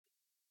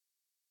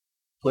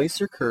Place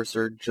your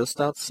cursor just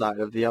outside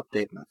of the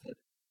update method,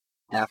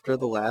 after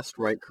the last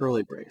right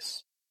curly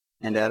brace,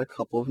 and add a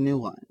couple of new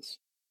lines.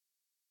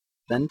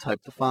 Then type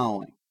the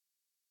following: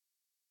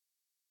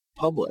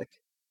 public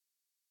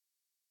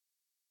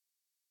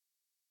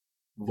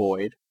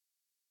void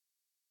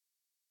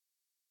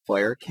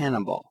fire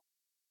cannonball,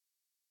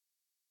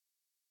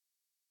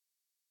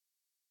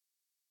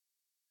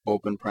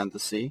 open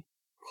parenthesis,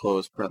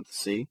 close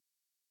parenthesis,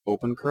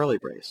 open curly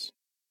brace.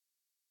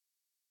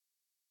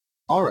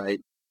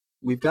 Alright,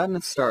 we've gotten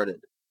it started.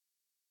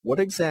 What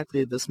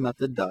exactly this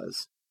method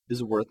does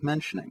is worth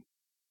mentioning.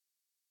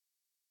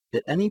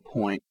 At any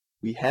point,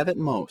 we have at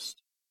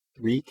most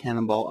 3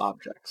 cannonball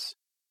objects.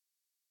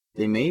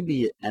 They may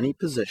be at any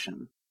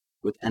position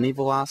with any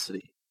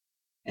velocity,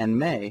 and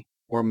may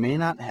or may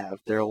not have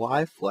their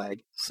live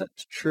flag set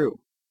to true.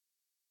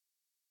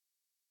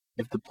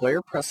 If the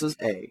player presses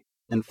A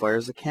and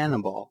fires a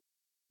cannonball,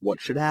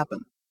 what should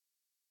happen?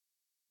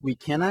 We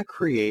cannot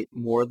create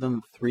more than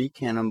the 3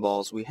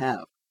 cannonballs we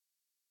have.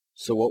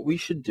 So what we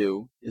should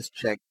do is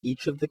check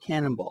each of the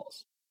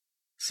cannonballs,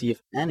 see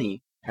if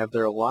any have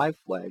their live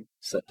flag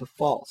set to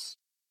false,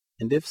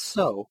 and if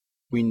so,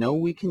 we know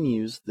we can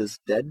use this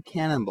dead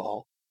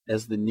cannonball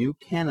as the new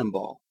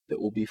cannonball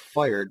that will be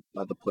fired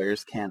by the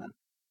player's cannon.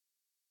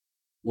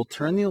 We'll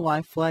turn the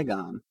live flag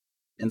on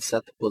and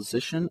set the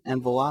position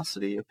and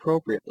velocity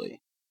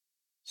appropriately.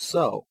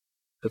 So,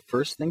 the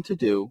first thing to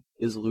do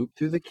is loop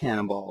through the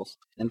cannonballs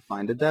and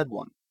find a dead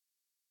one.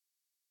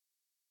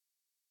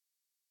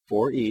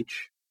 For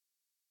each,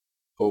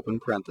 open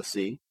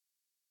parenthesis,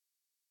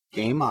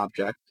 game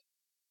object,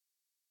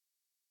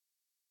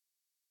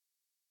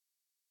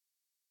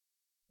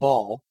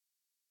 ball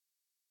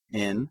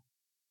in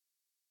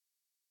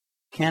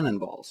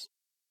cannonballs,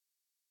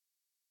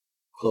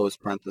 close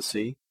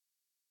parenthesis,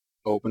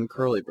 open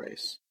curly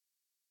brace.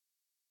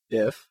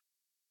 If,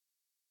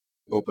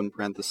 open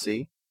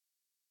parenthesis,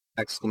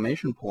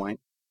 exclamation point,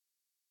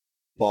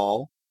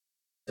 ball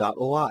dot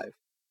alive,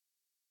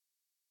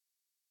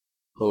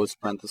 close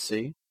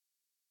parenthesis,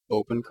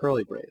 open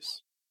curly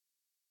brace.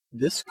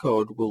 This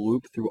code will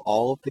loop through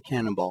all of the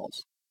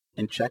cannonballs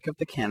and check if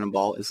the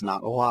cannonball is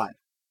not alive.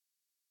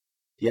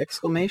 The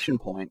exclamation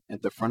point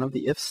at the front of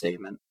the if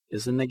statement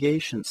is a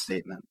negation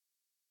statement.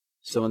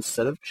 So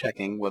instead of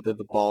checking whether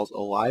the ball's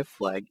alive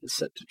flag is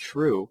set to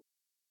true,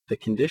 the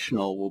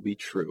conditional will be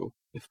true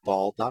if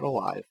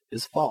ball.alive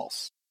is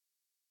false.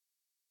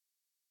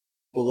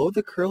 Below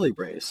the curly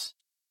brace,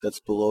 that's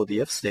below the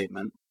if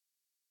statement,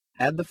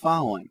 add the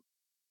following: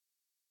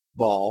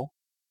 ball.alive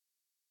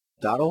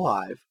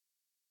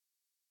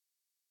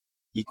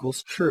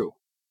equals true.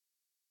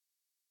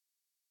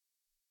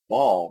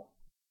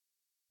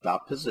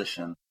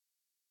 Ball.position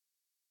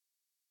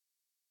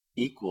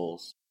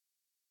equals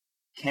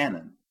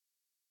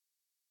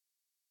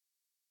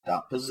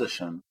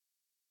cannon.position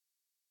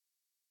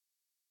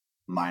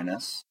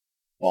minus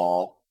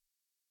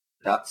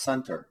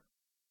ball.center.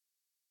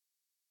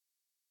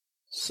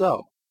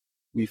 So,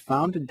 we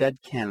found a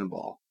dead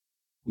cannonball.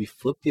 We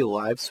flip the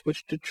alive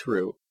switch to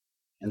true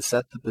and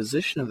set the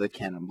position of the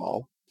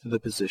cannonball to the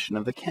position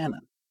of the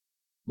cannon,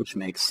 which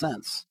makes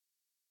sense.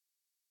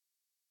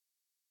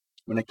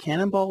 When a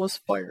cannonball is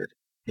fired,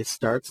 it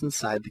starts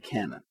inside the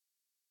cannon.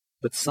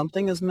 But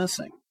something is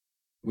missing.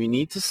 We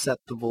need to set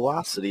the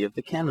velocity of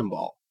the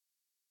cannonball,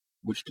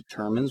 which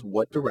determines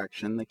what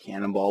direction the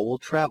cannonball will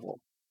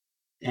travel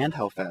and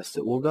how fast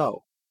it will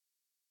go.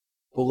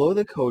 Below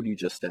the code you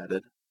just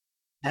added,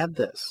 add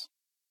this: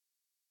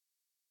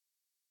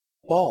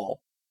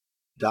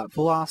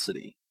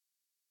 ball.velocity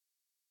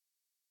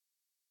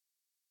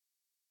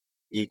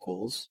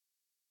equals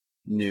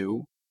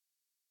new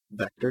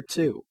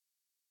vector2,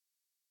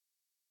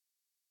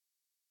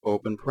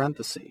 open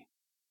parenthesis,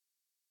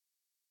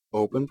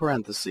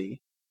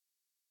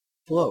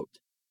 float,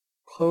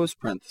 close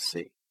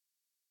parenthesis,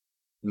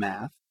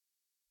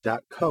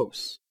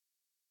 math.cos,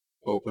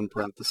 open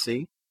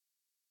parenthesis,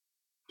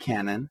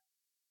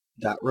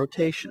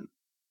 cannon.rotation,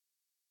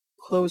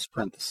 close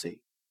parenthesis,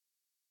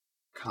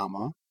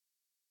 comma,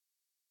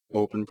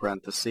 open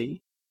parenthesis,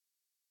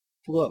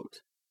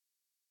 float,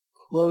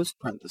 close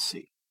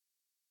parenthesis,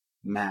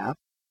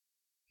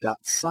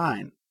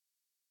 math.sine,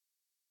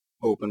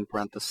 open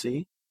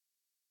parenthesis,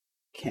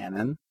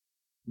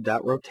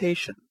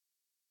 cannon.rotation,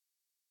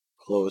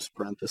 close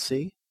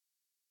parenthesis,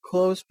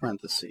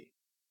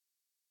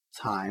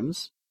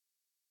 times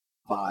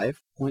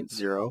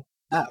 5.0f,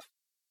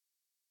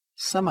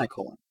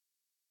 semicolon,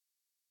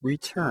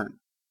 return,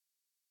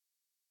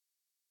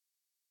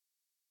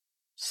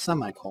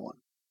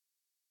 semicolon.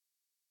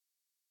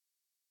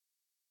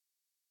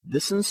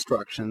 This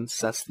instruction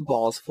sets the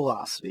ball's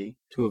velocity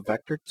to a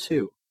vector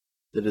 2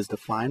 that is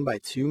defined by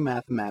 2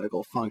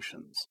 mathematical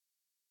functions,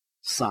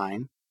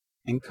 sine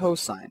and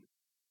cosine,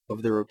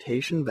 of the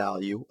rotation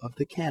value of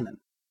the cannon.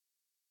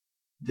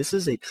 This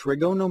is a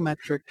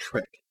trigonometric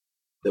trick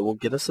that will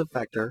get us a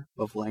vector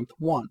of length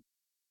 1,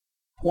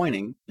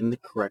 pointing in the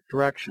correct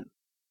direction.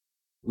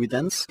 We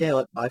then scale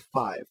it by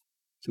 5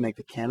 to make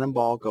the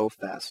cannonball go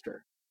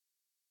faster.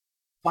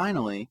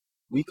 Finally,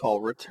 we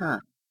call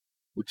return,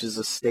 which is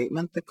a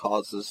statement that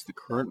causes the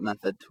current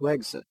method to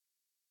exit.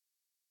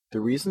 The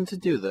reason to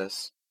do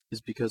this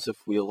is because if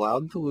we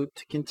allowed the loop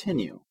to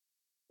continue,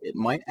 it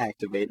might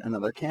activate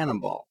another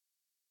cannonball.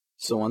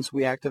 So once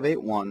we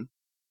activate one,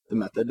 the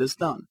method is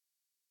done.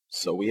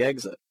 So we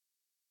exit.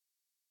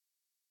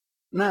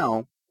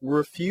 Now, we're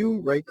a few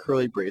right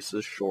curly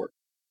braces short,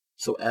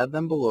 so add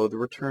them below the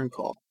return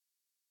call.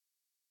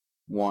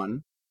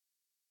 1,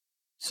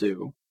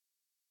 2,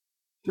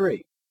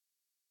 3.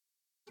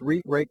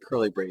 3 right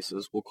curly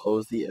braces will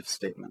close the if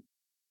statement,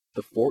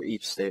 the for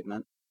each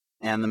statement,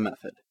 and the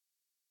method.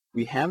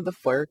 We have the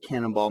fire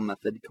cannonball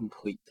method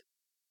complete.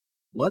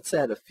 Let's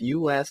add a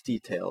few last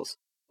details,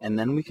 and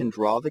then we can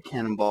draw the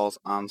cannonballs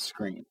on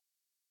screen.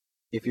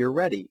 If you're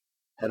ready,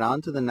 head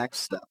on to the next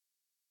step.